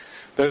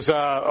There's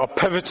a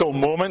pivotal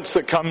moment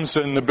that comes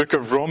in the book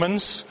of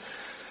Romans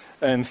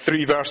in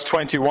 3 verse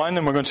 21,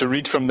 and we're going to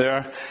read from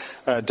there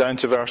down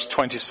to verse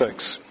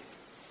 26.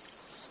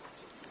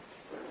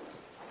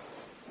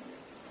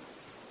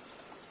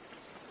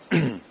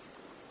 And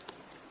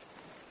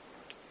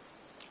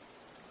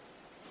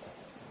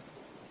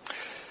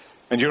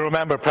you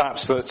remember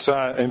perhaps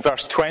that in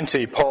verse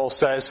 20 Paul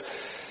says,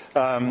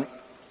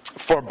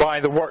 "For by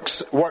the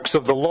works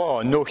of the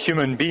law no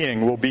human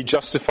being will be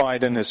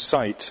justified in his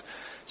sight,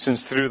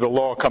 since through the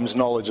law comes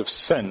knowledge of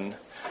sin."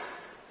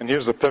 And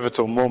here's the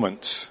pivotal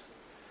moment.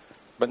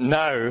 "But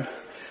now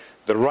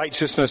the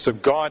righteousness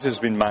of God has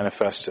been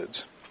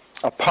manifested,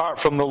 apart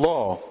from the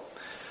law,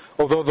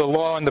 although the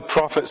law and the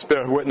prophets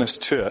bear witness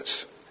to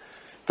it.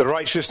 The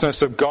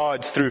righteousness of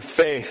God through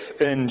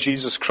faith in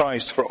Jesus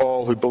Christ for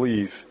all who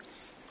believe.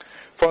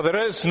 For there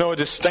is no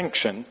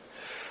distinction,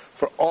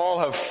 for all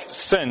have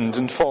sinned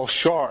and fall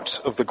short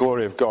of the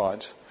glory of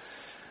God,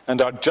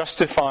 and are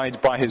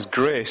justified by his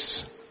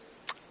grace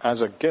as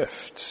a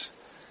gift,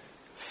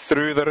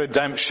 through the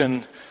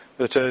redemption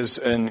that is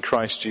in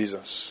Christ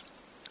Jesus,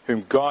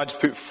 whom God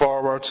put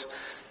forward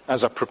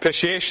as a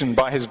propitiation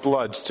by his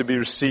blood to be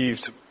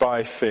received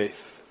by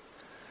faith.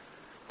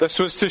 This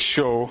was to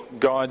show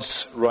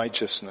God's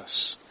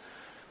righteousness,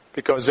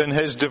 because in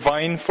his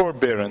divine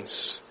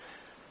forbearance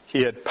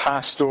he had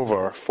passed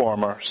over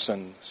former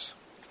sins.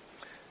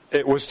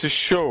 It was to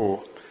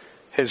show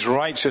his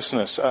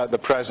righteousness at the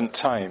present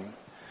time,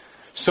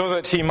 so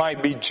that he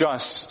might be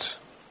just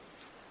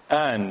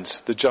and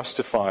the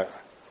justifier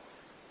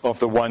of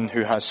the one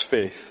who has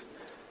faith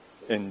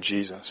in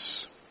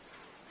Jesus."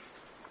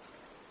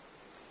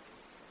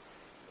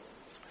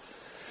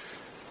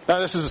 Now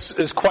this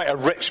is quite a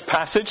rich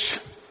passage,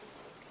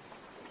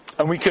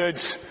 and we could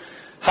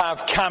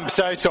have camped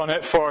out on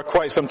it for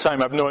quite some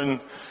time. I've known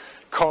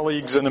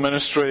colleagues in the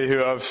ministry who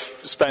have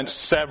spent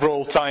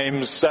several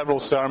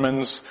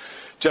sermons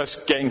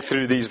just getting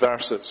through these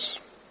verses.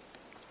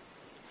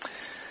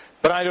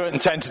 But I don't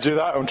intend to do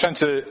that. I'm trying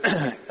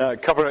to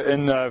cover it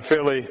in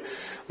fairly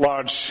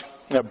large,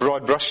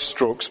 broad brush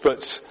strokes.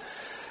 But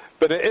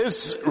it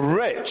is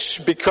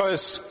rich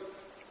because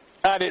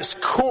at its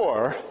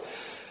core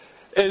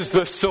is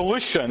the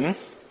solution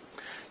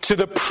to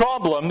the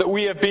problem that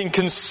we have been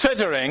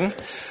considering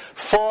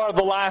for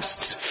the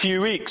last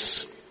few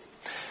weeks.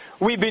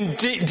 We've been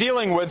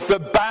dealing with the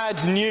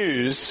bad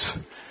news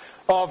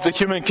of the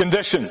human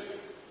condition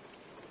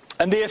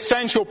and the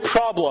essential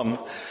problem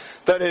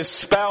that is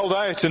spelled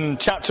out in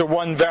chapter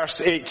 1 verse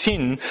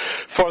 18.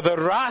 "For the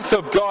wrath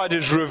of God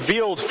is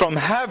revealed from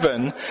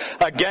heaven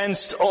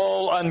against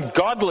all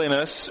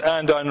ungodliness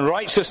and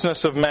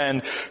unrighteousness of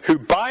men, who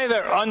by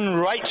their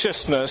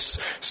unrighteousness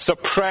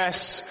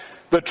suppress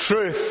the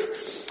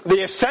truth."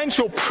 The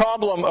essential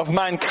problem of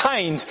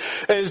mankind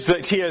is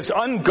that he is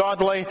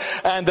ungodly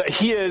and that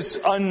he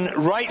is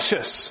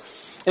unrighteous.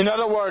 In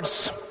other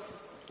words,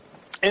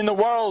 in the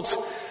world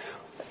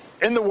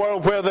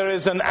where there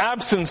is an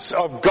absence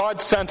of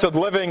God-centered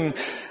living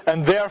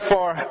and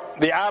therefore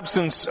the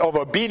absence of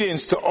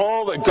obedience to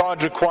all that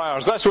God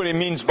requires, that's what he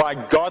means by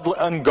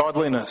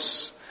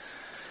ungodliness.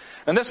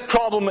 And this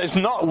problem is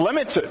not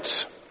limited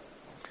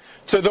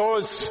to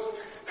those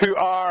who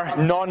are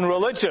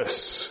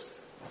non-religious,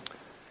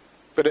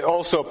 but it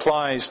also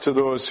applies to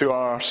those who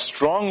are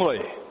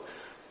strongly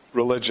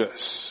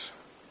religious.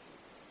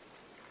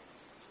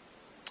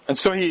 And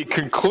so he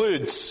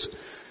concludes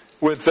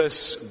with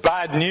this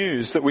bad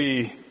news that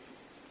we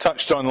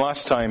touched on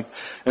last time.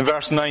 In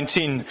verse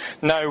 19,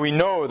 "Now we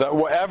know that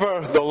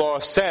whatever the law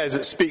says,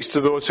 it speaks to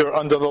those who are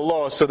under the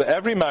law, so that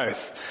every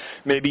mouth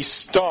may be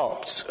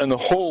stopped and the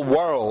whole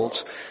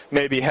world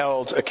may be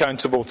held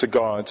accountable to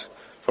God.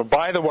 For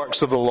by the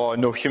works of the law,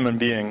 no human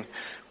being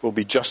will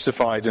be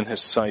justified in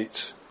his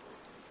sight,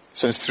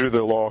 since through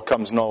the law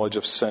comes knowledge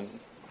of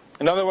sin."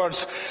 In other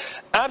words,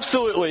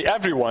 absolutely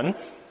everyone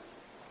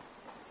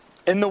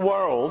in the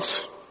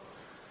world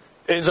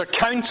is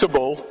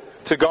accountable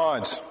to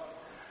God.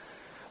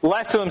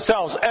 Left to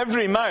themselves,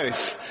 every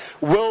mouth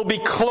will be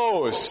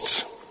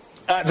closed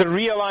as the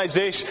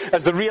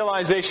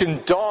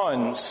realization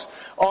dawns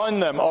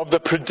on them of the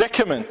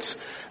predicament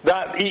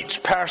that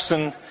each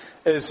person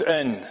is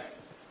in.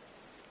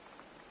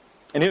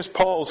 And here's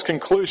Paul's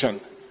conclusion.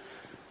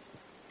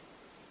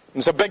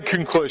 It's a big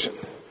conclusion.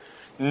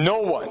 No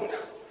one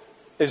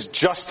is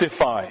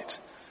justified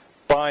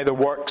by the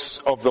works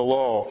of the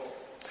law.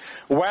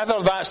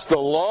 Whether that's the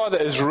law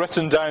that is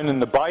written down in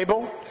the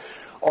Bible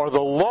or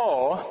the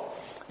law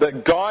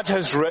that God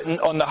has written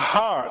on the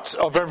heart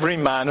of every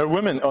man or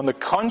woman, on the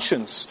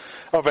conscience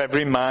of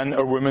every man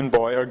or woman,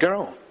 boy or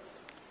girl.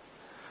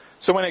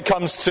 So when it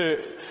comes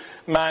to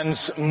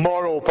man's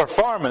moral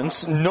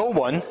performance, no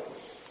one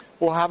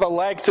will have a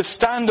leg to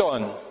stand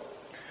on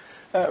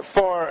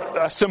for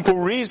a simple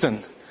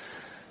reason.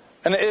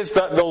 And it is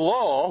that the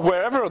law,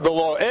 wherever the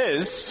law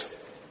is,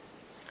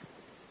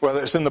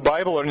 whether it's in the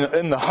Bible or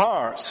in the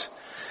heart,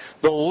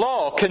 the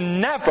law can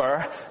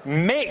never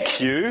make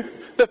you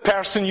the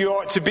person you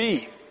ought to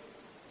be.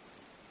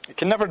 It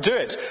can never do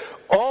it.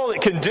 All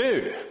it can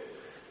do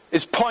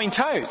is point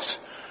out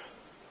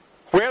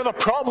where the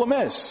problem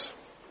is.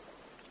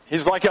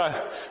 It's like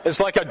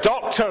a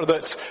doctor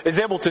that is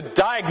able to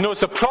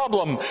diagnose a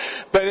problem,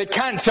 but it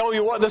can't tell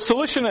you what the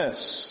solution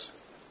is.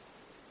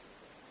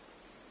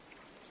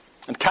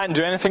 And can't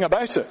do anything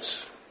about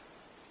it.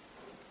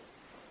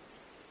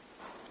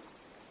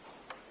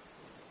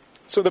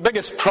 So the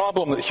biggest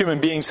problem that human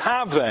beings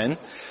have then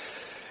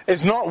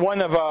is not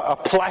one of a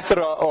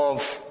plethora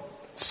of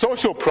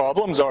social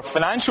problems or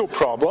financial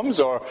problems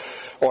or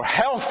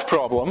health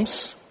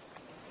problems,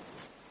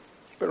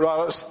 but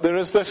rather there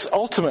is this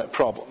ultimate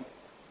problem.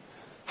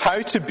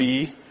 How to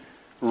be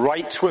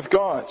right with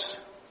God.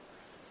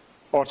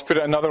 Or to put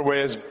it another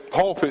way, as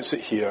Paul puts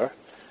it here,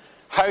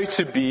 how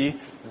to be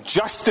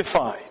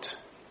justified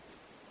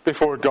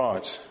before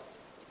God.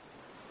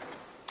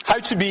 How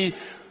to be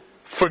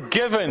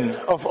forgiven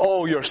of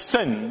all your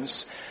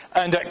sins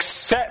and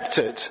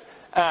accepted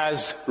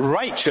as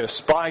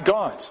righteous by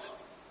God.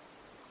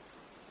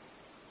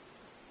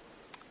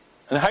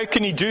 And how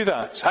can he do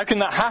that? How can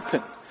that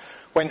happen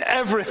when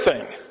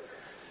everything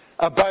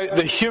about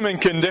the human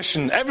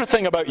condition,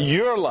 everything about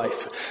your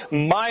life,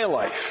 my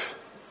life,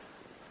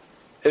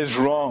 is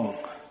wrong?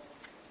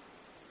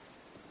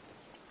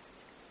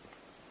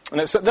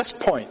 And it's at this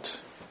point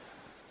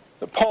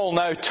that Paul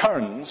now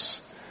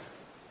turns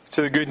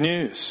to the good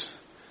news.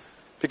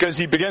 Because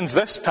he begins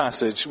this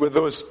passage with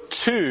those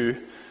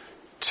two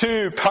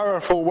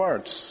powerful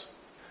words.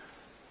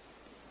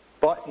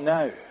 But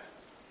now.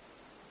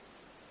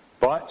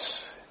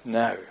 But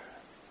now.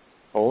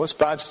 All this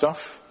bad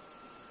stuff.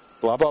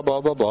 Blah, blah, blah,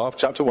 blah, blah.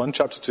 Chapter 1,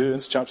 chapter 2,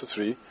 and chapter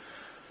 3.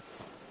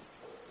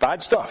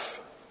 Bad stuff.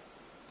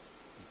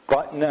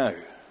 But now.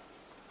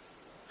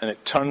 And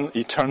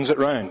he turns it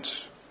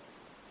round.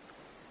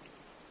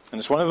 And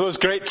it's one of those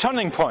great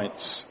turning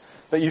points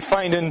that you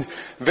find in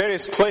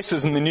various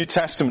places in the New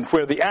Testament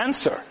where the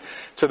answer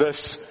to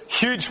this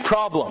huge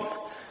problem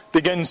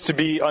begins to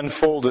be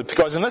unfolded.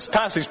 Because in this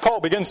passage, Paul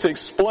begins to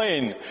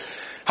explain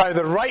how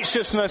the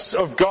righteousness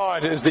of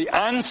God is the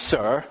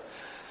answer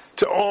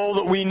to all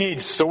that we need.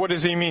 So what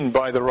does he mean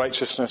by the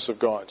righteousness of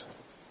God?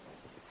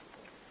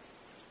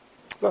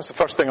 That's the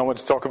first thing I want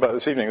to talk about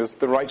this evening, is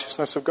the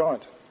righteousness of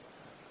God.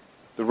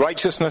 The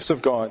righteousness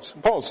of God.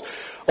 Paul's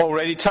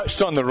already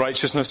touched on the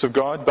righteousness of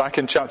God back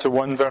in chapter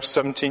 1, verse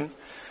 17,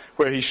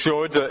 where he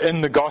showed that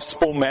in the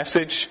gospel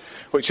message,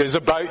 which is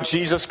about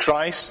Jesus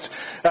Christ,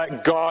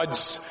 that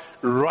God's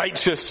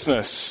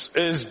righteousness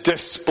is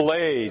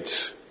displayed.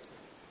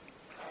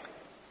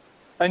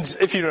 And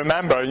if you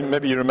remember,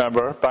 maybe you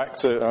remember back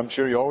to, I'm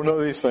sure you all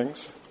know these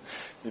things.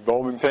 You've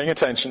all been paying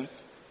attention.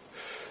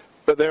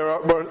 But there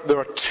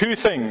are two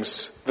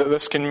things that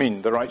this can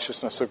mean, the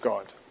righteousness of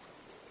God.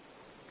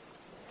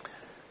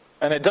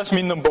 And it does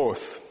mean them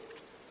both.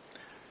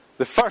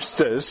 The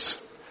first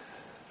is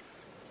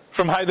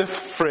from how the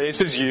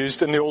phrase is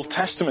used in the Old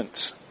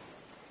Testament,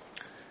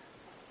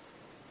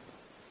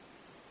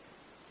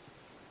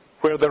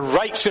 where the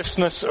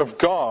righteousness of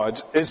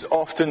God is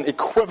often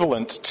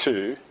equivalent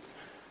to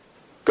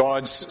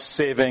God's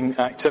saving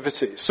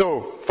activity.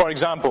 So, for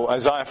example,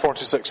 Isaiah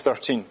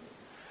 46:13.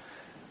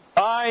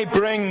 I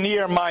bring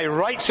near my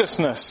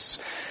righteousness.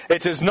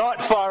 It is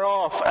not far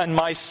off, and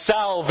my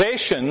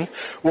salvation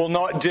will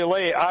not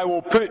delay. I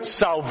will put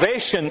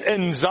salvation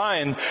in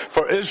Zion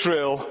for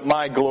Israel,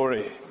 my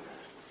glory.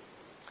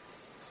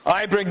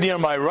 I bring near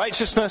my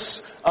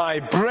righteousness. I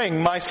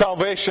bring my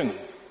salvation.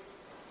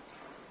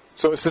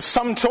 So it's the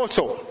sum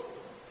total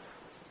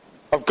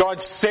of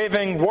God's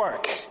saving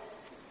work.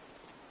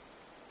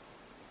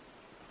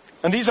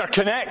 And these are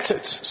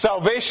connected,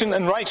 salvation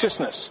and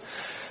righteousness,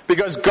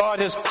 because God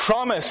has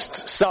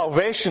promised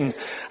salvation,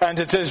 and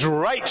it is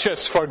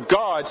righteous for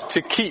God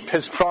to keep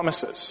his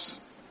promises.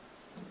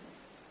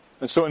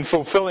 And so in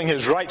fulfilling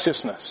his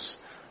righteousness,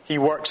 he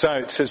works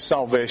out his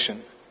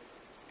salvation.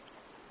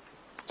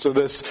 So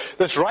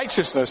this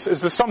righteousness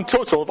is the sum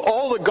total of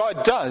all that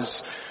God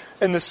does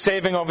in the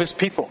saving of his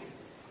people.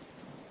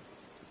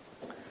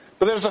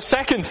 But there's a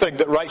second thing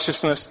that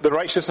the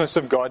righteousness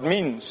of God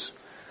means.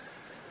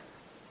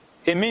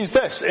 It means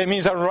this. It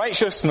means a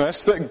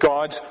righteousness that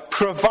God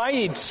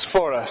provides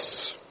for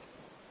us,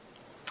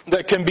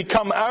 that can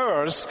become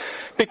ours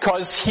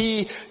because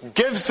he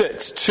gives it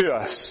to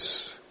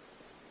us.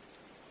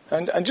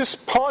 And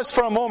just pause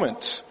for a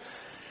moment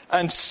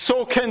and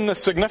soak in the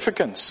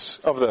significance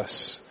of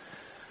this.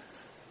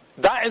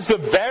 That is the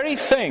very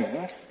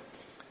thing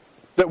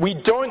that we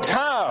don't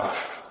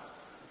have.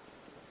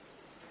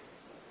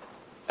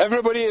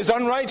 Everybody is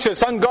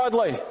unrighteous,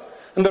 ungodly,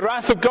 and the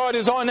wrath of God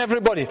is on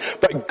everybody.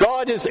 But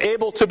God is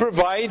able to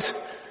provide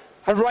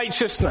a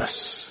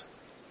righteousness.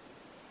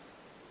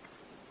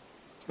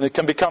 And it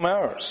can become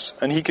ours,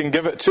 and he can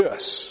give it to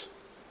us.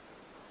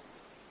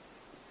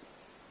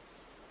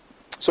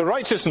 So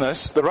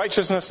righteousness, the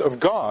righteousness of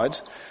God,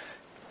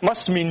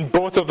 must mean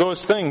both of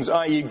those things,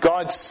 i.e.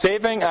 God's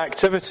saving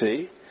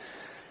activity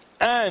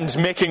and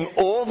making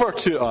over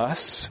to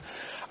us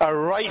a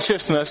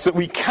righteousness that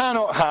we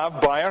cannot have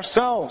by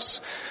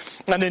ourselves.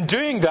 And in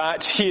doing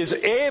that, he is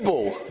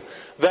able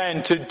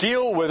then to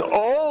deal with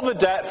all the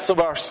depths of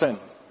our sin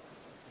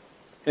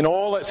in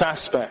all its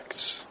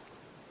aspects.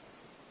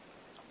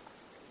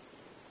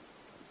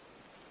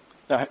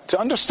 Now, to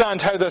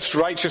understand how this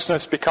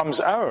righteousness becomes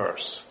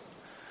ours,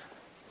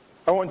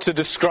 I want to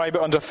describe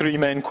it under three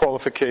main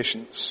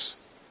qualifications.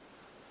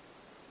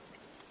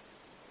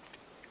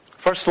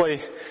 Firstly,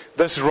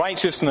 this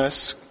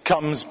righteousness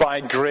comes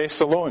by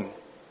grace alone.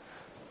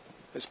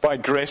 It's by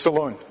grace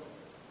alone.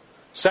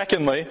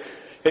 Secondly,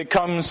 it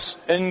comes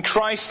in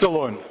Christ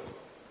alone.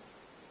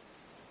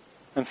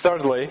 And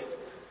thirdly,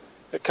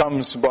 it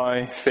comes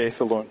by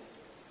faith alone.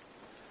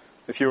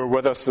 If you were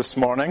with us this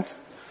morning,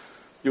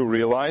 you'll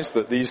realize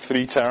that these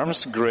three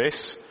terms,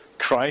 grace,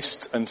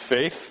 Christ, and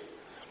faith,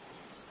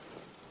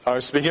 I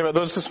was speaking about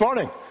those this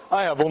morning.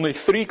 I have only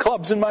 3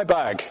 clubs in my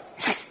bag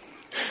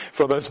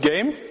for this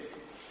game.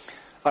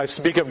 I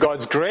speak of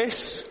God's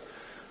grace,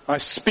 I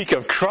speak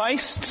of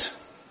Christ,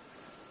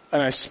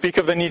 and I speak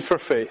of the need for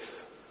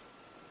faith.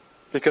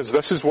 Because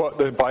this is what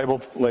the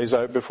Bible lays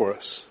out before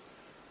us.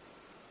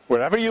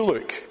 Wherever you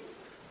look,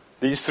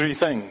 these 3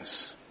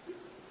 things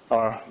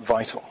are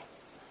vital.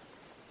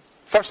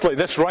 Firstly,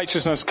 this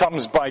righteousness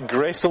comes by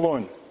grace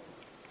alone.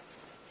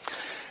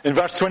 In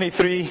verse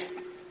 23,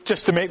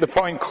 just to make the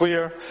point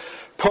clear,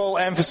 Paul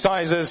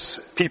emphasizes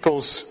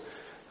people's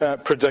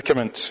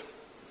predicament.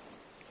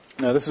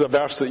 Now, this is a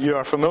verse that you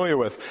are familiar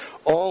with.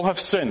 All have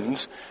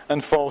sinned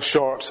and fall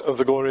short of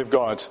the glory of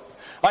God.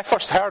 I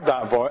first heard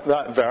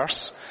that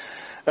verse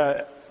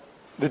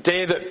the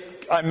day that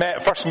I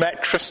first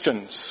met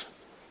Christians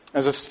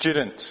as a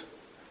student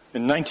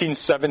in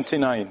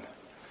 1979.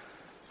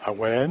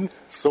 When?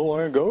 So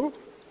long ago?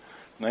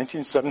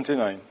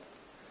 1979.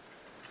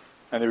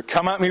 And they would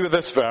come at me with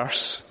this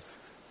verse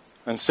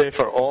and say,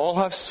 for all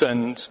have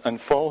sinned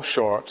and fall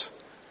short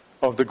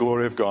of the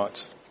glory of God.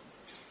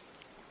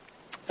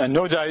 And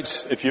no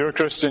doubt, if you're a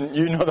Christian,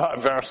 you know that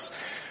verse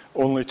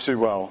only too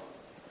well.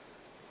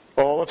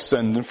 All have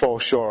sinned and fall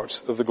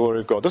short of the glory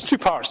of God. There's 2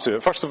 parts to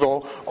it. First of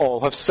all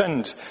have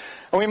sinned.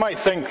 And we might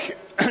think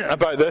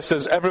about this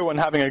as everyone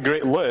having a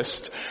great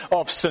list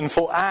of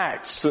sinful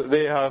acts that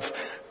they have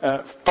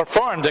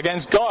performed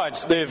against God.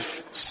 They've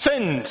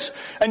sinned,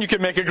 and you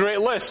can make a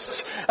great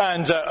list.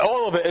 And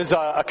all of it is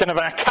a kind of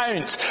an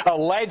account, a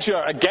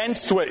ledger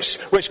against which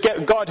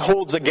God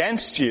holds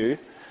against you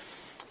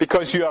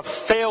because you have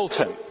failed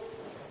him.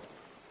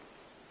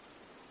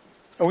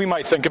 And we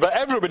might think about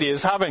everybody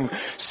as having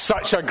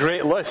such a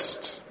great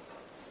list.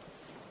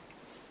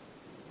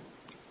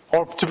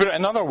 Or to put it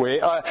another way,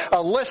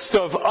 a list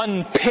of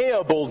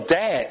unpayable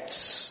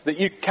debts that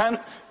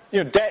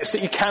debts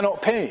that you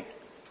cannot pay.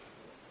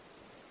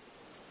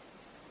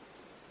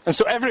 And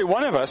so every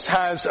one of us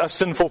has a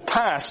sinful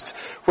past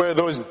where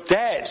those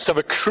debts have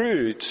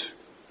accrued,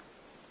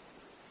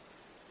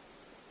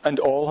 and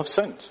all have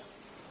sinned.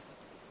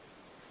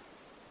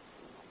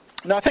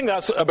 Now, I think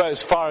that's about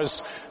as far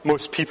as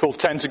most people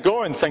tend to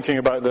go in thinking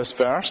about this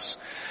verse.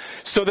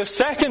 So the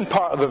second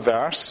part of the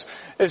verse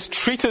is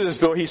treated as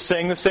though he's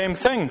saying the same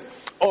thing.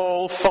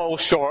 All fall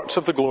short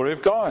of the glory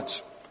of God.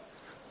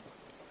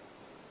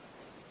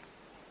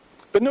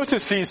 But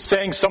notice he's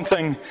saying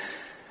something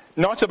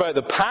not about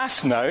the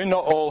past now,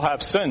 not all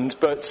have sinned,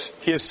 but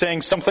he is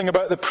saying something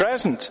about the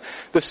present,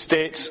 the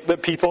state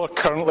that people are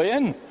currently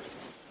in.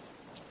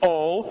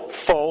 All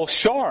fall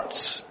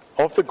short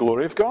of the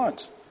glory of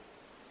God.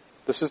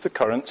 This is the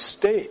current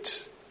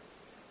state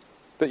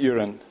that you're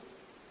in.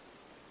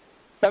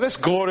 Now, this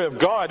glory of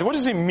God, what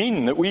does it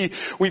mean that we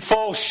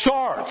fall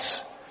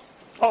short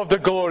of the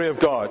glory of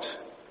God?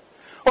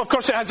 Well, of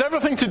course, it has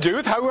everything to do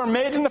with how we're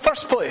made in the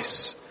first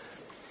place.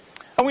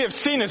 And we have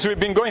seen, as we've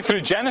been going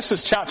through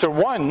Genesis chapter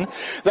 1,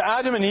 that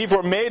Adam and Eve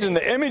were made in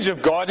the image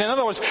of God. In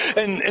other words,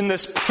 in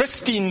this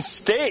pristine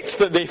state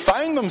that they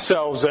found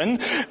themselves in.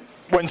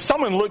 When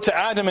someone looked at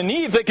Adam and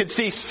Eve, they could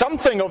see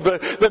something of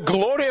the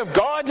glory of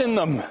God in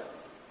them.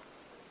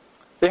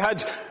 They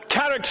had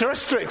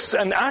characteristics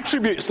and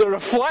attributes that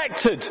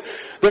reflected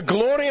the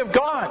glory of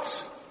God.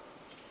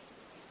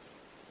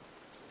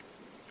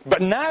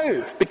 But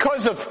now,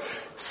 because of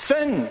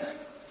sin,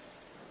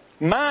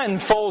 man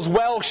falls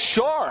well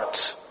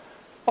short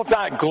of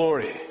that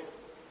glory.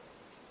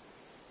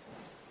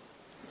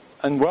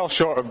 And well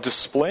short of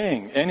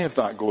displaying any of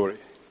that glory.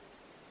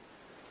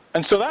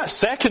 And so that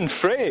second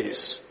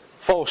phrase,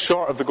 fall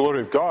short of the glory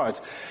of God,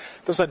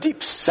 there's a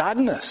deep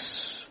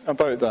sadness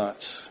about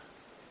that.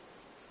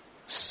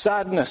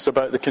 Sadness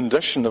about the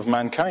condition of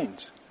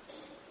mankind.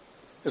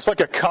 It's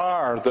like a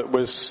car that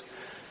was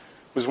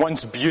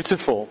once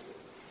beautiful,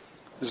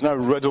 is now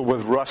riddled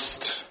with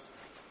rust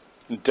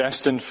and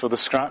destined for the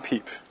scrap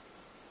heap.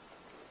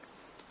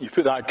 You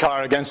put that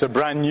car against a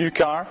brand new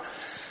car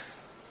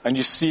and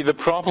you see the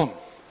problem.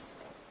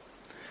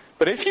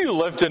 But if you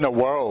lived in a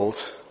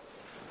world,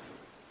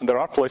 and there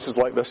are places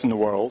like this in the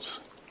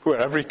world, where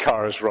every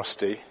car is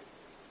rusty,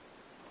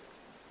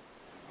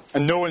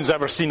 and no one's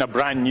ever seen a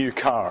brand new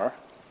car,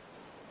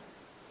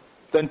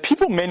 then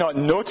people may not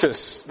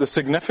notice the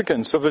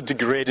significance of the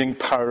degrading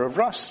power of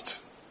rust.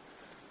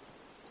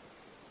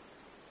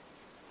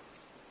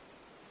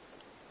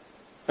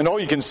 And all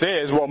you can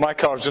say is, well, my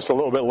car is just a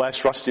little bit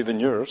less rusty than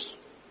yours.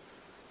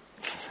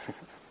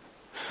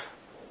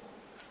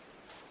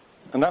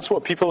 And that's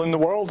what people in the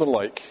world are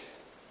like.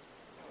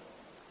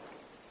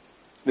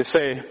 They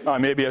say, I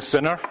may be a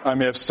sinner, I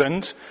may have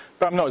sinned,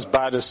 but I'm not as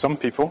bad as some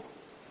people.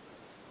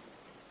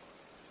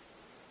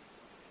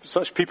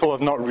 Such people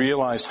have not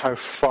realized how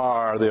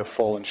far they have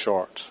fallen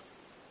short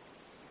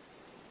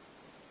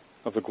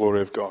of the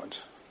glory of God.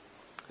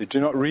 They do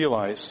not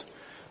realize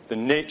the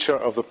nature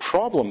of the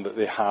problem that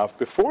they have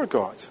before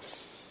God.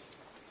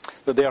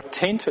 That they are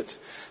tainted,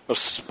 they're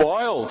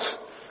spoiled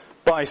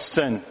by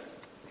sin,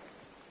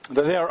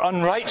 that they are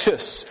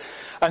unrighteous,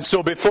 and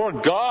so before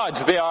God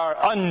they are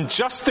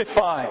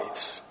unjustified.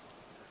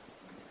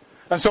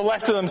 And so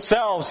left to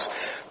themselves,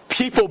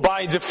 people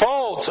by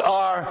default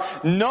are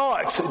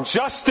not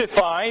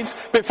justified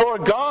before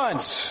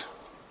God. So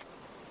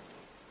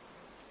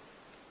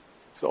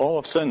all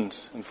have sinned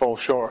and fall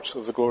short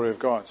of the glory of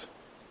God.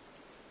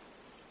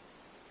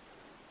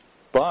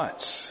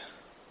 But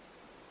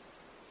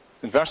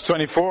in verse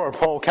 24,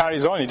 Paul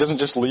carries on. He doesn't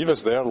just leave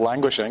us there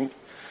languishing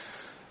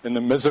in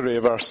the misery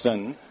of our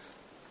sin.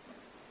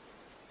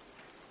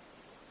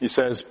 He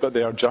says, but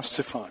they are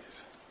justified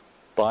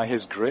by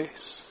his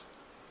grace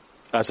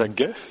as a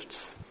gift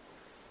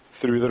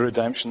through the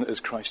redemption that is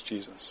Christ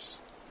Jesus.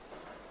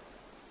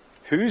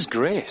 Whose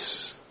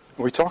grace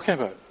are we talking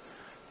about?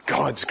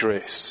 God's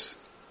grace.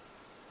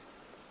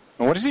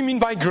 And what does he mean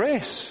by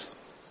grace?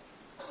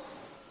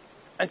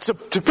 And to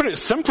put it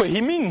simply, he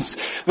means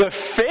the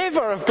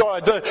favor of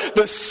God,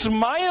 the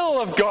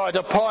smile of God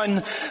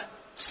upon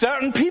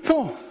certain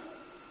people.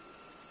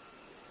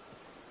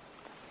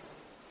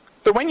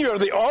 But when you're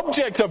the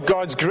object of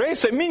God's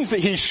grace, it means that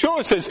he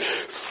shows his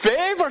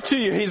favor to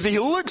you. He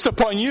looks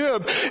upon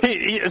you,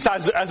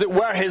 as it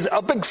were,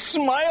 a big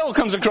smile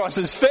comes across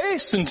his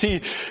face, and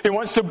he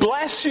wants to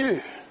bless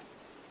you.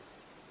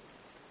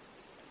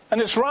 And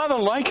it's rather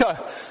like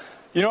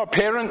a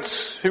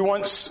parent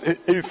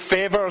who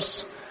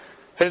favors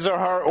his or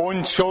her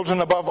own children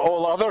above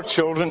all other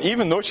children,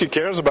 even though she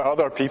cares about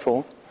other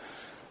people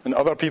and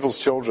other people's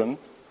children.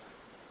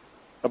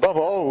 Above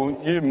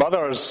all, you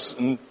mothers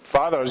and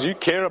fathers, you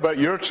care about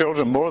your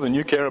children more than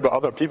you care about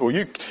other people.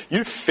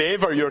 You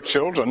favor your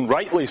children,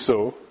 rightly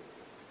so.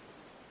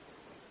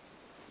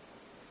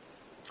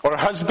 Or a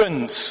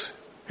husband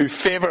who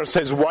favors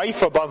his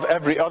wife above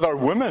every other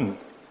woman,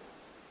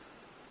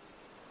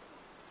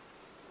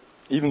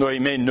 even though he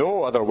may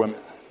know other women.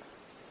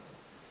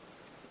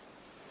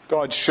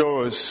 God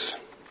shows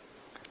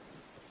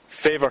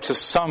favor to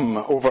some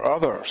over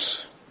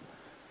others,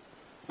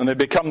 and they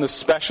become the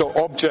special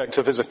object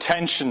of his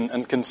attention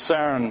and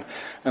concern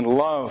and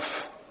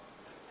love.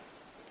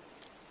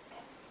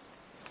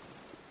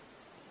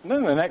 And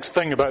then the next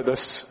thing about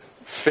this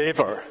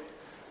favor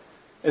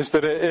is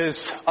that it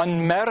is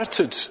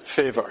unmerited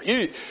favor.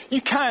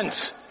 You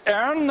can't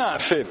earn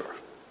that favor.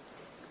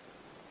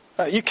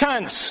 You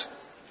can't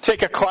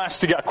take a class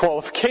to get a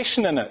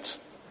qualification in it.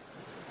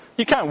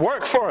 You can't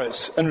work for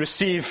it and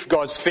receive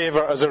God's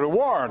favor as a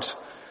reward.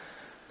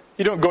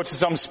 You don't go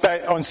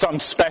to on some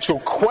special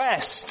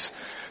quest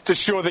to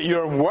show that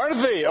you're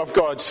worthy of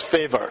God's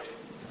favor.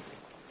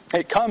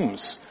 It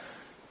comes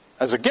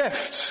as a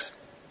gift.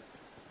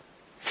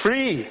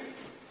 Free.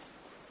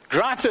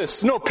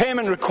 Gratis. No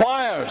payment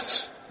required.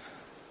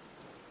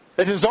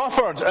 It is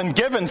offered and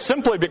given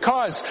simply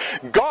because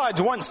God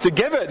wants to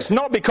give it,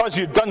 not because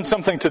you've done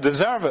something to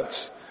deserve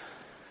it.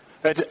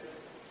 It's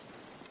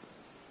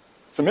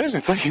an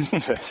amazing thing,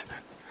 isn't it?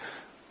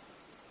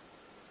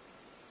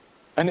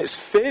 And it's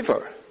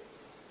favor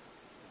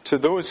to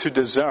those who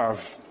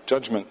deserve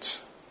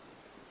judgment.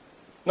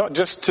 Not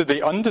just to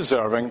the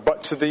undeserving,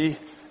 but to the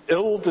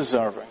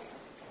ill-deserving.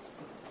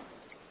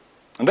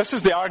 And this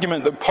is the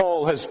argument that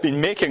Paul has been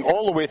making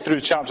all the way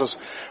through chapters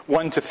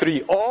 1 to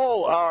 3.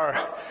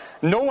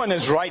 No one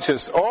is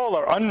righteous, all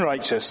are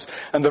unrighteous,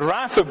 and the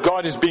wrath of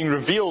God is being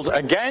revealed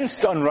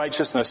against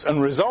unrighteousness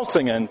and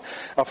resulting in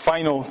a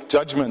final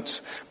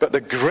judgment. But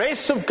the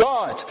grace of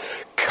God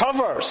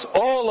covers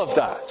all of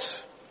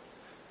that.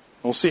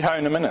 We'll see how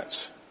in a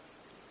minute.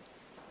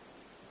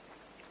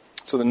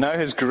 So that now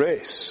in his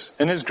grace,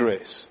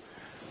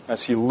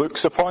 as he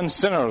looks upon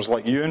sinners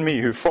like you and me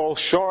who fall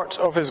short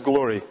of his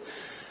glory,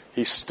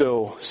 he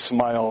still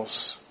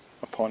smiles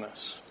upon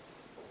us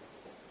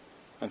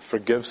and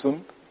forgives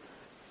them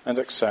and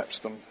accepts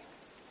them.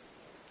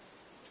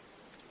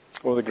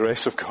 Oh, the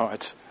grace of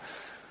God.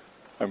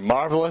 How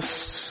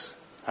marvelous,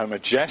 how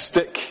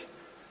majestic.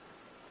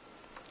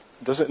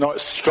 Does it not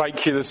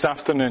strike you this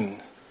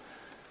afternoon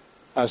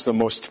as the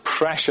most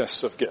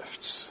precious of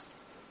gifts?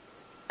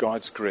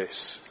 God's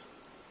grace.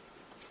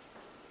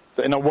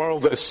 That in a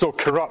world that is so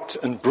corrupt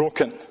and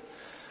broken,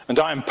 and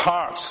I am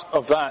part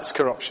of that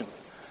corruption,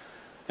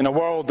 In a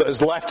world that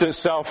has left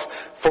itself,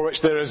 for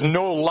which there is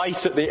no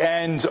light at the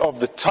end of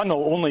the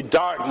tunnel, only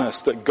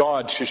darkness, that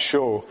God should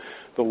show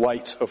the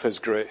light of his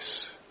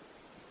grace.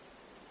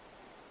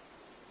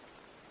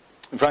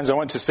 And friends, I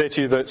want to say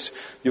to you that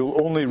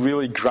you'll only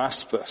really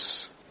grasp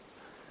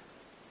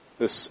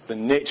the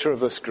nature of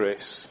this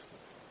grace,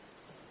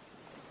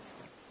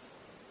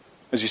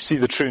 as you see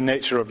the true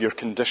nature of your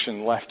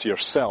condition left to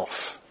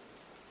yourself.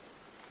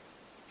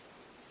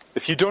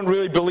 If you don't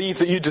really believe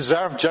that you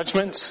deserve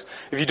judgment,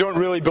 if you don't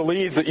really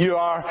believe that you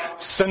are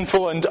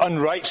sinful and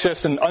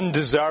unrighteous and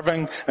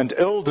undeserving and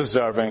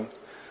ill-deserving,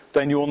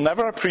 then you will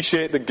never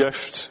appreciate the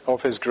gift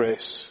of his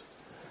grace.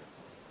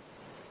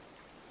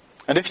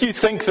 And if you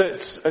think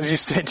that, as you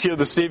said here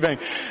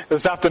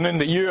this afternoon,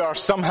 that you are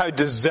somehow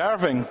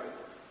deserving,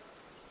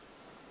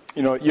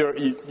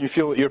 you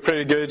feel that you're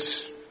pretty good,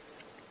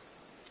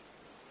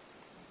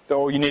 that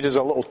all you need is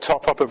a little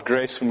top-up of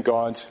grace from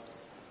God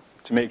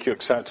to make you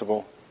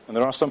acceptable, and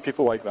there are some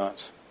people like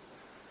that,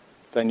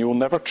 then you will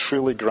never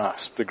truly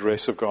grasp the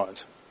grace of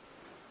God.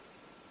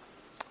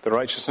 The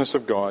righteousness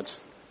of God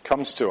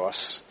comes to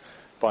us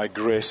by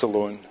grace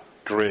alone,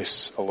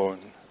 grace alone.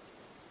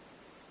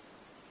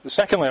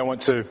 Secondly, I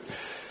want to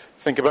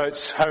think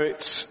about how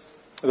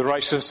the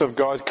righteousness of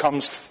God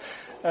comes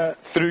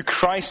through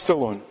Christ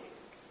alone.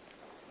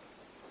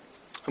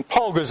 And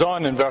Paul goes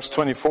on in verse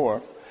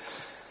 24,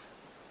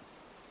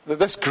 that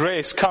this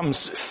grace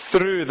comes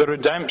through the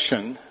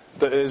redemption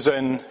that is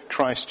in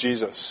Christ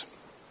Jesus.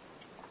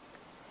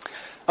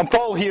 And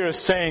Paul here is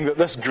saying that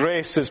this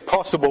grace is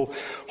possible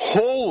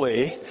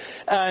wholly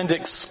and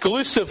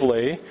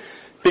exclusively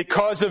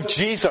because of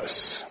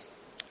Jesus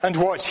and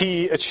what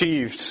he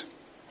achieved.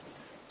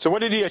 So what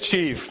did he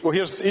achieve? Well,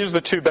 here's the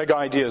two big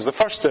ideas. The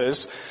first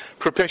is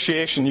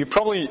propitiation.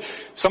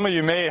 Some of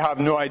you may have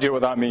no idea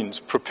what that means,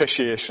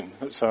 propitiation.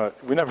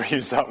 We never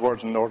use that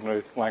word in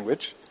ordinary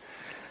language.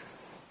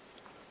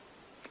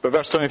 But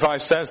verse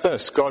 25 says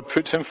this: God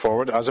put him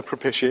forward as a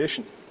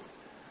propitiation.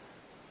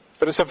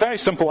 But it's a very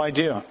simple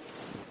idea.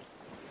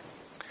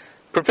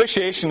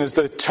 Propitiation is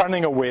the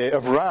turning away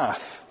of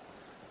wrath,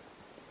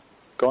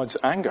 God's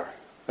anger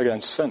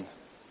against sin.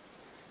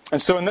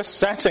 And so in this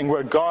setting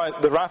where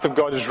the wrath of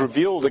God is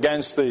revealed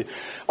against the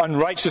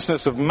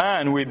unrighteousness of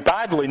man, we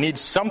badly need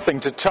something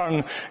to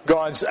turn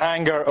God's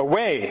anger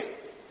away.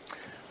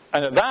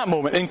 And at that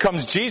moment, in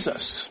comes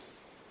Jesus,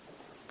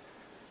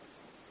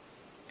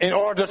 in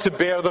order to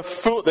bear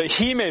that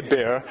he may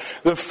bear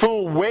the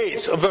full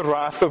weight of the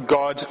wrath of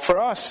God for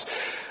us.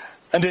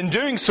 And in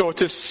doing so,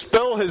 to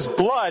spill his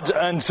blood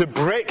and to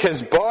break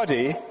his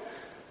body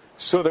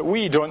so that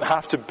we don't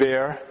have to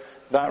bear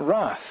that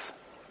wrath.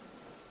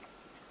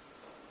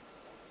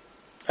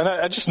 And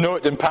I just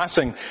note in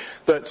passing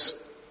that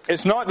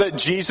it's not that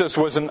Jesus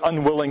was an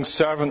unwilling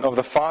servant of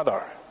the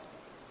Father.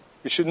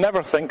 We should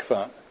never think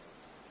that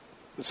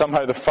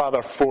somehow the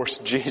Father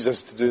forced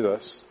Jesus to do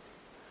this.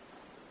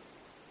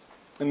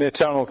 In the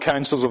eternal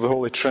counsels of the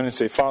Holy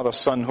Trinity, Father,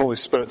 Son, Holy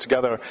Spirit,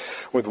 together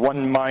with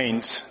one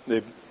mind,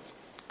 they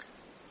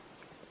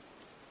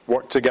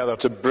work together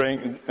to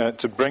bring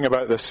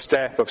about the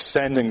step of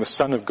sending the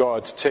Son of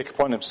God to take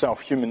upon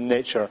himself human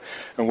nature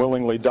and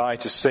willingly die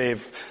to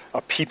save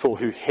a people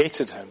who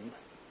hated him.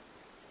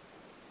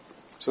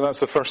 So that's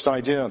the first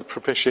idea, the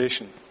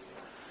propitiation.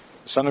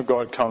 The Son of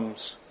God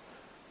comes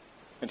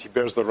and he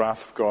bears the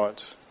wrath of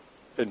God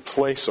in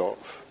place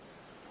of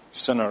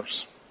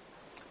sinners.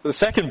 The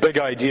second big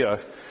idea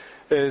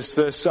is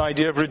this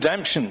idea of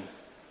redemption.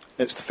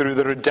 It's through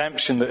the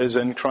redemption that is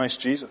in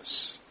Christ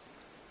Jesus.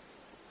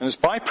 And it's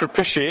by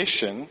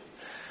propitiation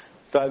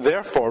that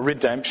therefore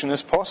redemption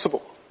is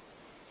possible.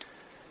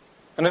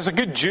 And as a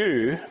good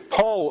Jew,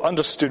 Paul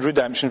understood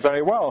redemption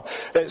very well.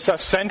 It's a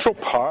central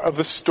part of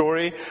the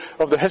story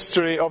of the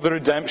history of the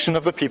redemption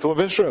of the people of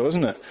Israel,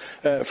 isn't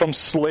it? From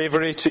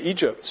slavery to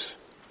Egypt.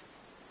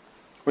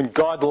 When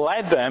God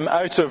led them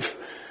out of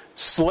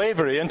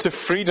slavery into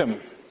freedom.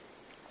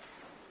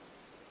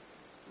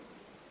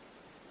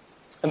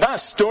 And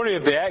that story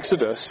of the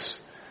Exodus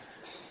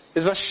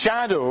is a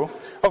shadow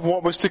of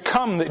what was to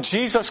come, that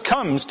Jesus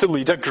comes to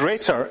lead a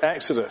greater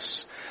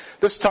Exodus.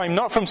 This time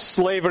not from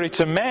slavery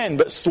to men,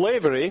 but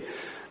slavery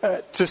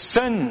to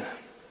sin.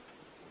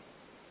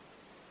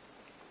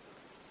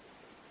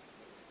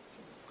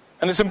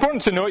 And it's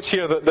important to note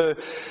here that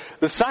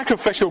the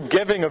sacrificial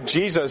giving of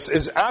Jesus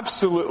is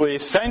absolutely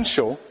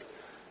essential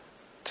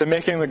to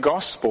making the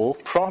gospel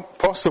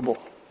possible.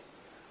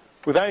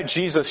 Without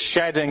Jesus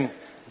shedding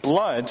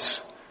blood,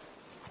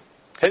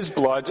 his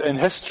blood in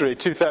history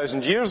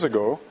 2,000 years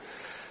ago,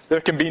 there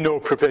can be no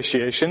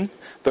propitiation.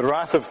 The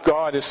wrath of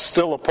God is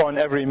still upon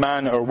every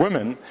man or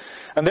woman.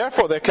 And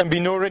therefore there can be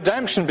no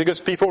redemption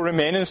because people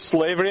remain in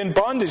slavery and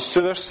bondage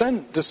to their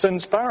sin, to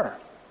sin's power.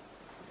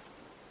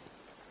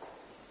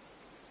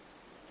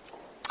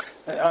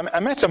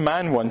 I met a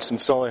man once in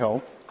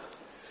Solihull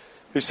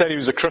who said he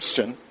was a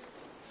Christian.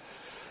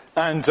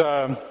 And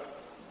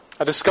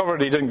I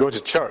discovered he didn't go to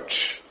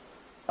church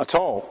at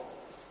all.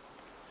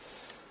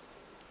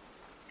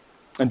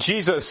 And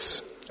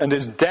Jesus and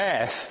his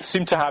death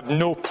seemed to have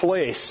no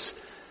place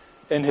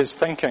in his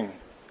thinking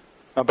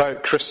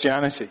about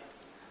Christianity.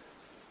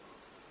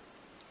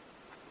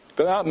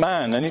 But that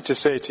man, I need to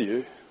say to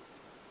you,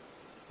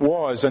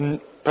 was and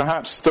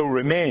perhaps still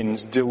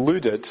remains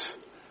deluded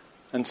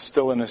and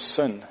still in his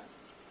sin.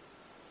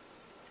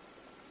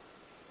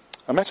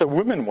 I met a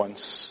woman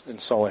once in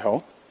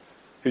Solihull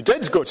who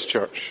did go to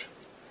church.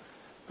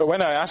 But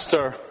when I asked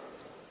her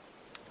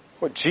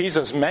what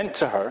Jesus meant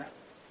to her,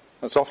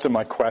 that's often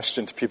my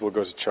question to people who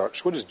go to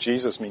church. What does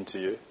Jesus mean to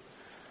you?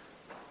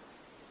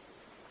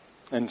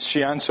 And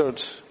she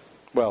answered,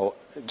 well,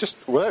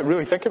 just without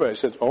really thinking about it,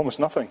 she said, almost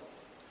nothing.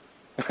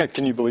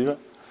 Can you believe it?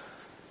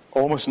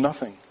 Almost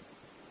nothing.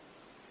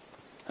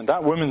 And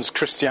that woman's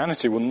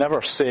Christianity will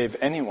never save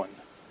anyone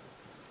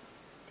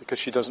because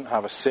she doesn't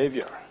have a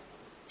Savior.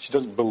 She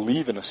doesn't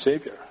believe in a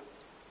Savior.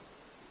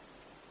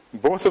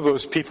 Both of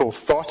those people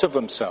thought of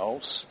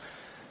themselves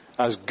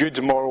as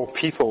good moral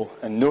people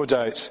and no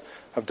doubt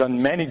have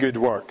done many good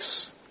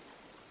works.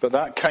 But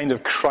that kind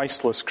of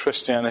Christless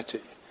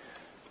Christianity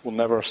will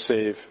never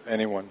save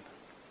anyone.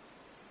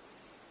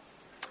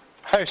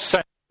 How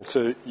central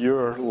to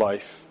your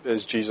life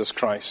is Jesus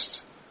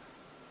Christ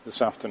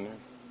this afternoon?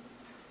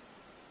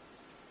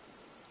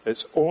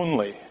 It's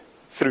only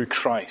through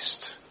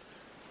Christ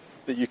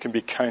that you can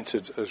be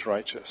counted as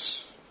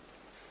righteous.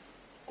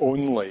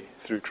 Only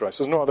through Christ.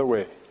 There's no other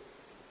way.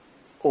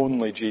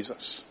 Only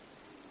Jesus.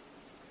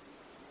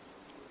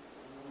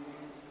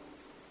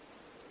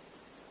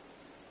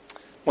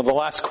 Well, the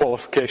last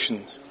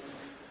qualification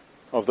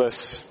of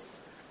this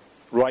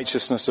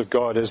righteousness of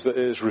God is that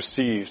it is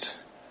received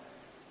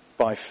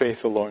by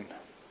faith alone.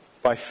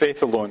 By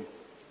faith alone.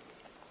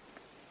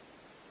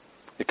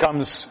 It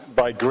comes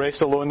by grace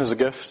alone as a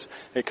gift.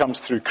 It comes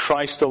through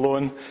Christ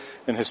alone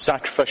in his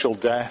sacrificial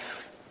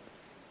death.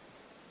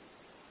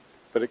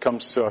 But it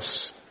comes to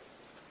us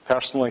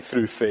personally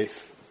through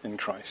faith in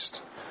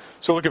Christ.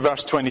 So look at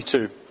verse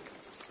 22.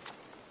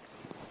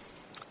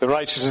 The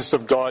righteousness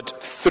of God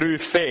through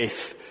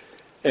faith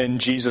in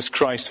Jesus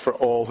Christ for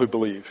all who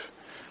believe.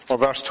 Or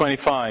verse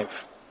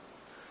 25.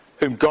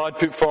 Whom God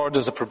put forward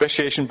as a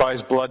propitiation by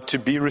his blood to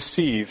be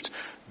received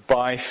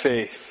by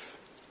faith.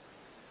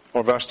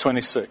 Or verse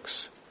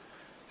 26.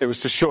 It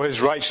was to show his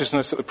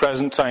righteousness at the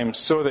present time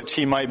so that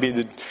he might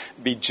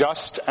be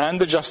just and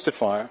the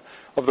justifier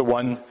of the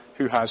one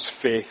who has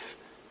faith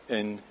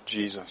in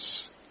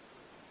Jesus.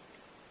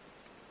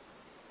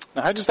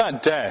 Now, how does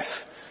that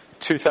death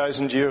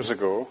 2,000 years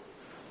ago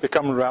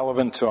become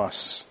relevant to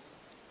us?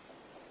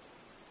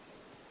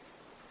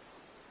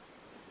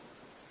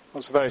 Well,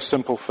 it's a very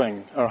simple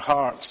thing. Our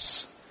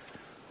hearts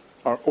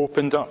are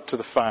opened up to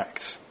the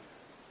fact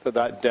that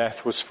that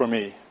death was for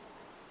me.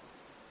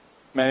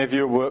 Many of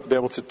you will be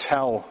able to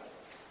tell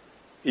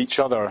each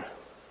other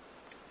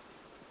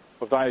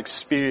of that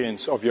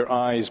experience of your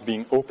eyes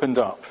being opened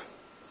up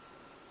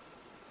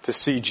to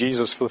see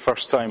Jesus for the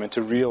first time and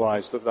to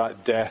realize that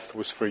that death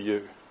was for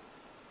you.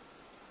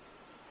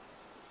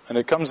 And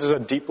it comes as a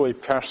deeply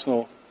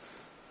personal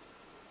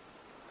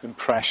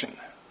impression.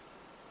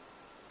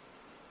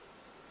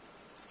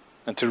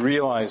 And to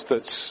realize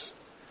that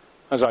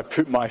as I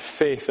put my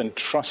faith and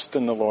trust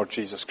in the Lord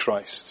Jesus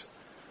Christ,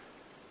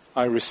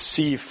 I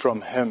receive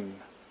from him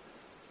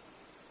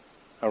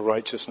a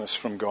righteousness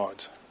from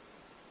God.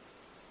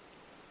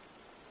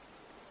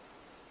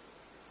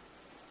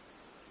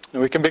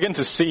 And we can begin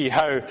to see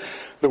how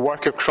the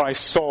work of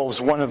Christ solves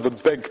one of the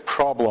big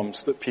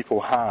problems that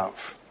people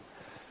have.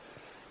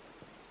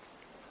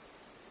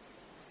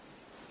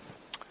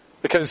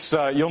 Because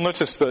you'll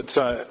notice that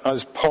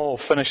as Paul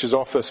finishes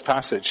off this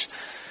passage,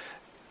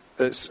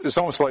 it's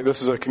almost like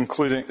this is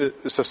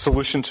it's a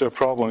solution to a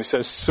problem. He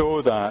says,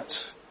 so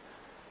that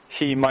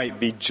he might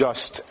be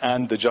just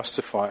and the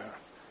justifier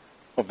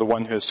of the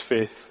one who has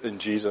faith in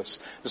Jesus.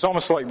 It's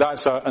almost like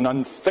that's an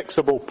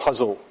unfixable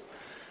puzzle.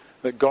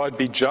 That God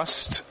be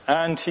just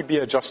and he be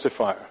a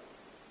justifier.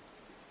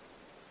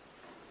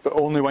 But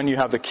only when you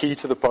have the key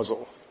to the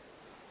puzzle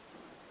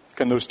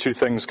can those two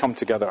things come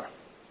together.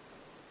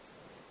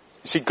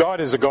 You see,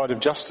 God is a God of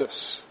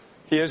justice.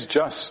 He is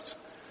just.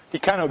 He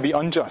cannot be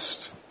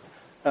unjust.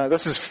 The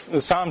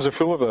Psalms are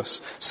full of this.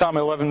 Psalm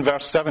 11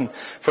 verse 7,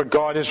 for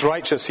God is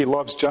righteous, he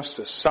loves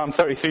justice. Psalm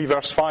 33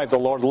 verse 5, the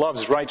Lord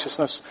loves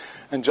righteousness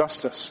and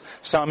justice.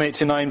 Psalm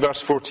 89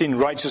 verse 14,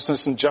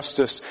 righteousness and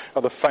justice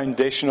are the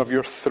foundation of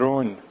your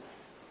throne.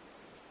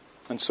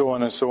 And so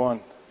on and so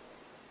on.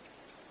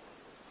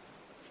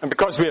 And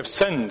because we have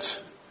sinned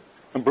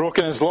and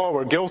broken his law,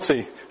 we're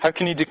guilty. How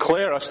can he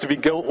declare us to be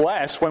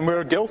guiltless when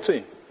we're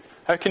guilty?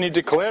 How can he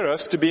declare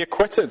us to be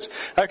acquitted?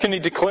 How can he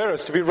declare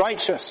us to be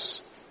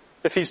righteous?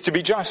 If he's to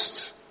be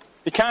just,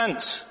 he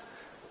can't.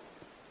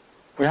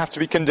 We have to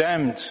be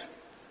condemned.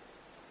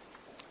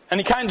 And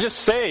he can't just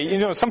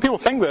say, some people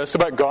think this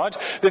about God.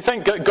 They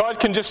think that God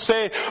can just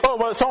say, oh,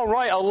 well, it's all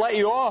right, I'll let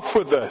you off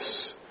with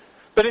this.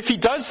 But if he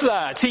does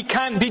that, he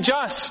can't be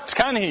just,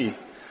 can he?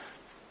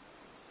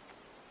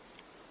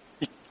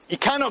 He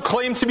cannot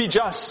claim to be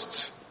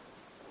just.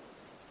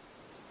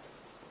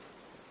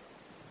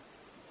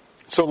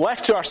 So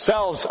left to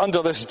ourselves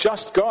under this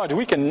just God,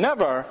 we can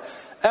never,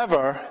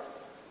 ever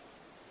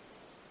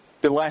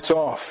be let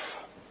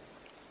off.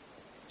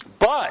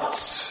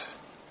 But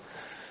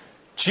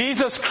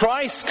Jesus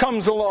Christ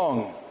comes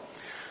along,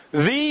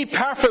 the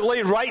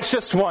perfectly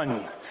righteous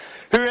one,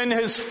 who in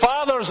his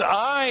Father's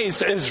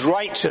eyes is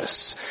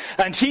righteous.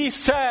 And he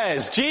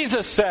says,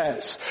 Jesus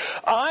says,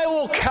 I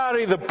will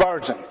carry the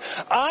burden.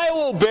 I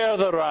will bear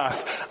the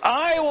wrath.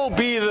 I will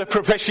be the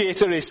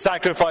propitiatory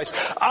sacrifice.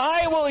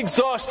 I will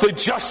exhaust the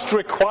just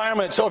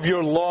requirements of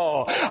your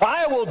law.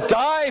 I will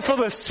die for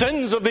the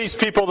sins of these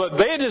people that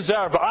they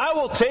deserve, but I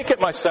will take it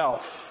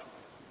myself.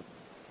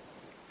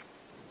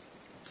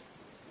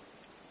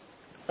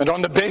 And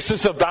on the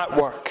basis of that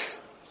work,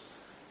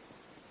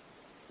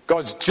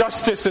 God's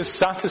justice is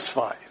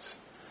satisfied.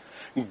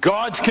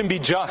 God can be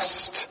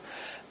just,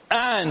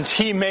 and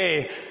he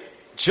may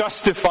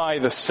justify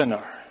the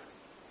sinner.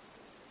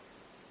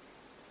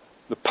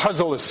 The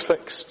puzzle is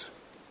fixed.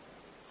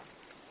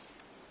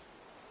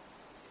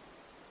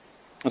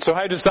 And so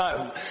how does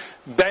that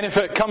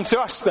benefit come to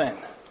us then?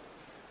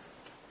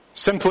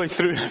 Simply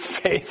through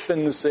faith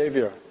in the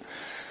Savior.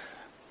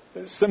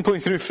 Simply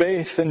through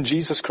faith in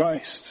Jesus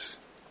Christ.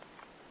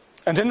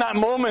 And in that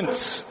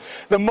moment,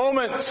 the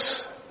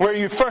moment where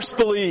you first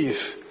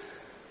believe,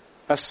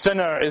 a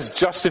sinner is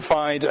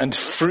justified and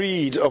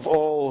freed of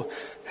all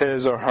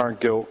his or her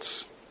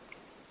guilt.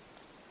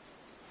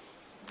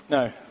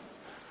 Now,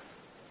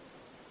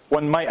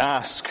 one might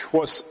ask,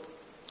 what's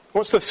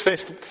this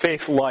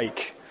faith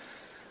like?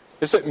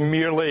 Is it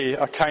merely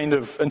a kind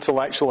of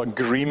intellectual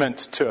agreement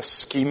to a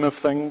scheme of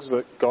things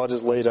that God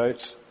has laid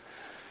out?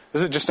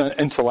 Is it just an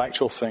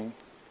intellectual thing?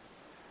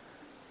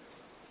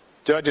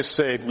 Do I just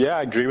say, yeah,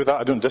 I agree with that,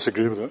 I don't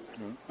disagree with it?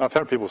 I've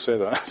heard people say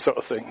that sort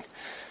of thing.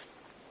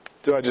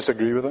 Do I just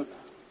agree with it?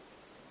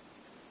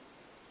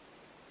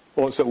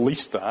 Well, it's at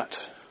least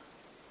that.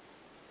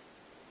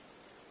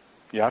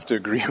 You have to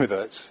agree with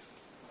it.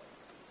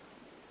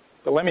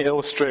 But let me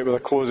illustrate with a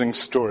closing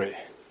story.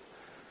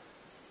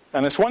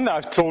 And it's one that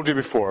I've told you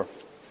before,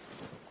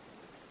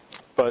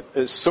 but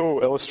it's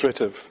so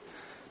illustrative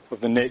of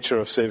the nature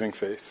of saving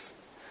faith.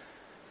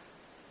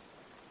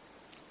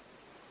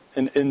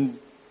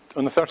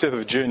 On the 30th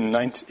of June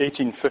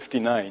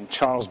 1859,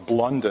 Charles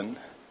Blondin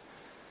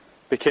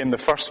became the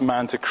first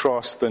man to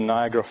cross the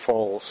Niagara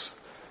Falls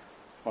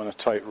on a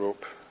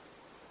tightrope.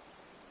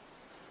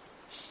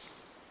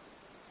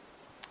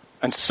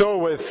 And so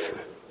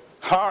with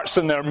hearts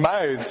in their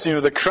mouths,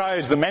 the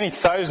crowds, the many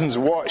thousands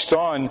watched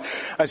on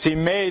as he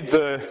made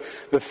the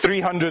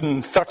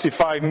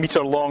 335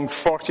 metre long,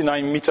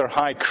 49 metre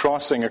high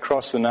crossing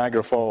across the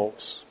Niagara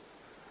Falls.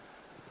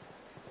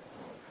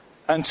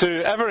 And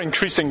to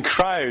ever-increasing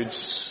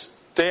crowds,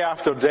 day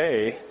after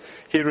day,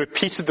 he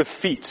repeated the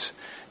feat,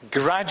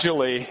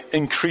 gradually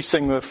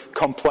increasing the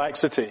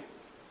complexity.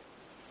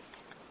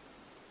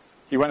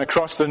 He went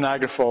across the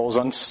Niagara Falls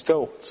on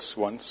stilts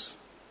once,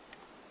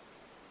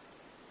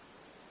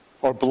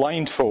 or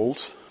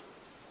blindfold,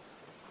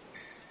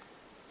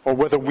 or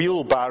with a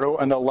wheelbarrow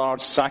and a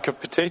large sack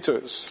of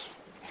potatoes.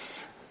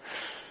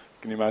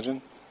 Can you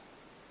imagine?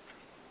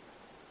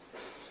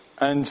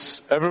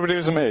 And everybody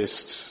was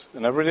amazed.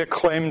 And everybody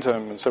acclaimed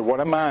him and said, what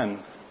a man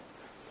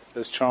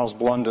is Charles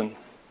Blondin.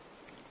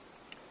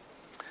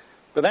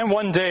 But then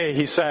one day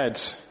he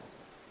turned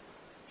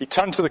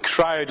to the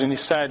crowd and he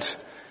said,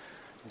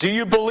 do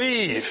you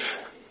believe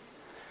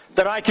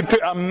that I can put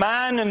a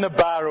man in the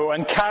barrow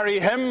and carry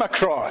him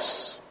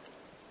across?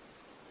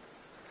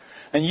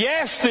 And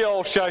yes, they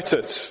all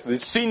shouted.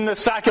 They'd seen the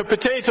sack of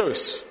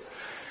potatoes.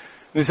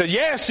 And they said,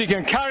 yes, you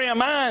can carry a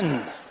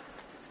man.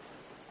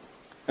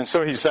 And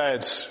so he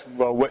said,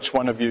 well, which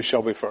one of you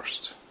shall be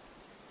first?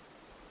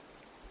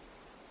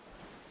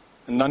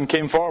 And none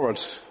came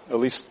forward, at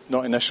least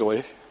not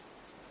initially.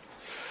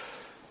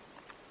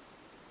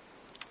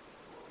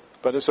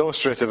 But it's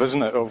illustrative,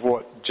 isn't it, of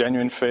what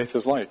genuine faith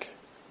is like.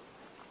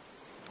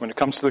 When it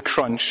comes to the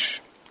crunch,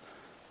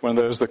 when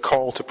there's the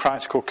call to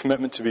practical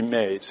commitment to be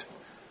made,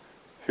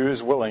 who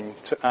is willing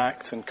to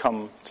act and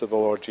come to the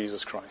Lord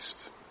Jesus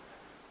Christ?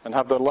 And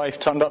have their life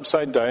turned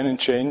upside down and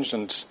changed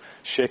and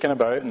shaken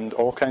about and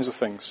all kinds of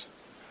things.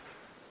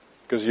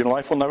 Because your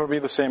life will never be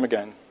the same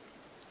again.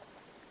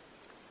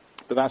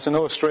 But that's an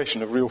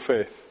illustration of real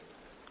faith.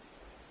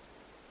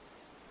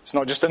 It's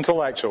not just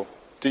intellectual.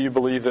 Do you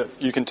believe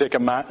that you can take a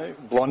man,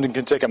 Blondin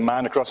can take a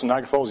man across the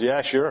Niagara Falls?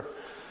 Yeah, sure.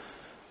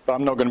 But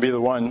I'm not going to be the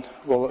one.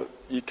 Well,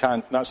 you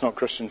can't. That's not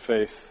Christian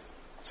faith.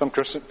 Some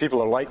Christian people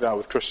are like that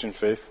with Christian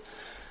faith.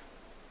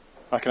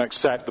 I can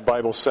accept the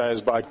Bible says,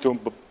 but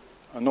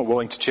I'm not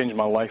willing to change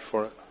my life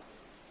for it.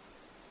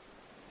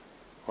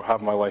 Or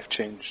have my life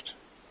changed.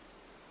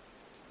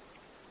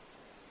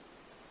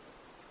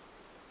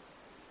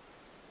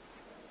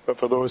 But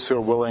for those who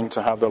are willing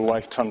to have their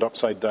life turned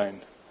upside down,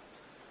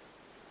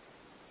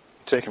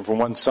 taken from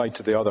one side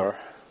to the other,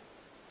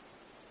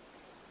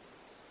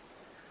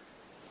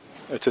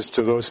 it is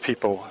to those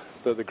people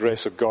that the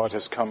grace of God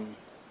has come.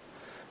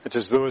 It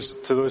is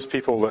to those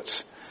people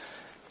that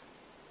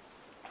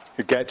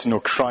who get to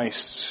know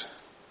Christ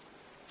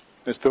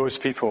It's those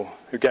people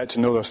who get to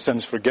know their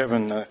sins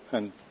forgiven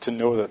and to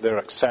know that they're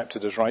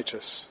accepted as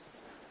righteous,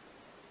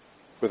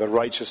 with a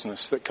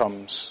righteousness that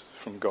comes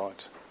from God.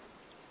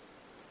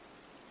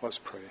 Let's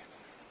pray.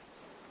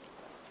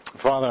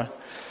 Father,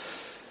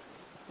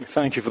 we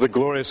thank you for the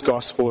glorious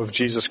gospel of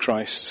Jesus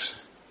Christ.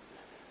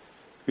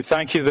 We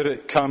thank you that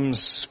it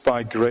comes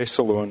by grace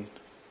alone,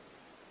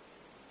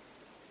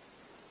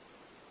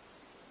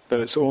 that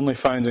it's only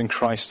found in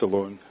Christ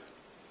alone,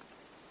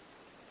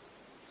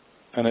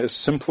 and it is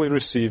simply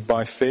received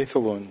by faith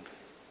alone.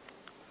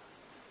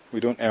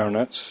 We don't earn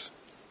it.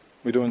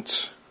 We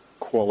don't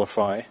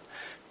qualify.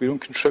 We don't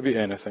contribute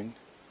anything.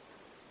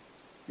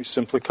 We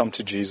simply come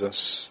to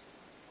Jesus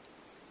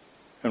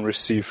and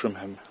receive from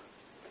him.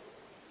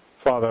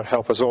 Father,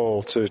 help us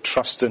all to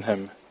trust in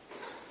him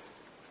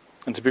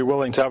and to be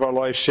willing to have our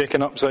lives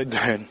shaken upside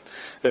down,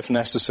 if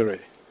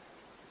necessary,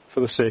 for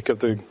the sake of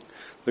the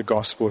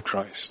gospel of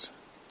Christ.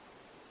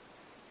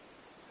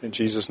 In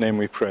Jesus' name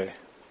we pray.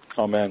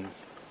 Amen.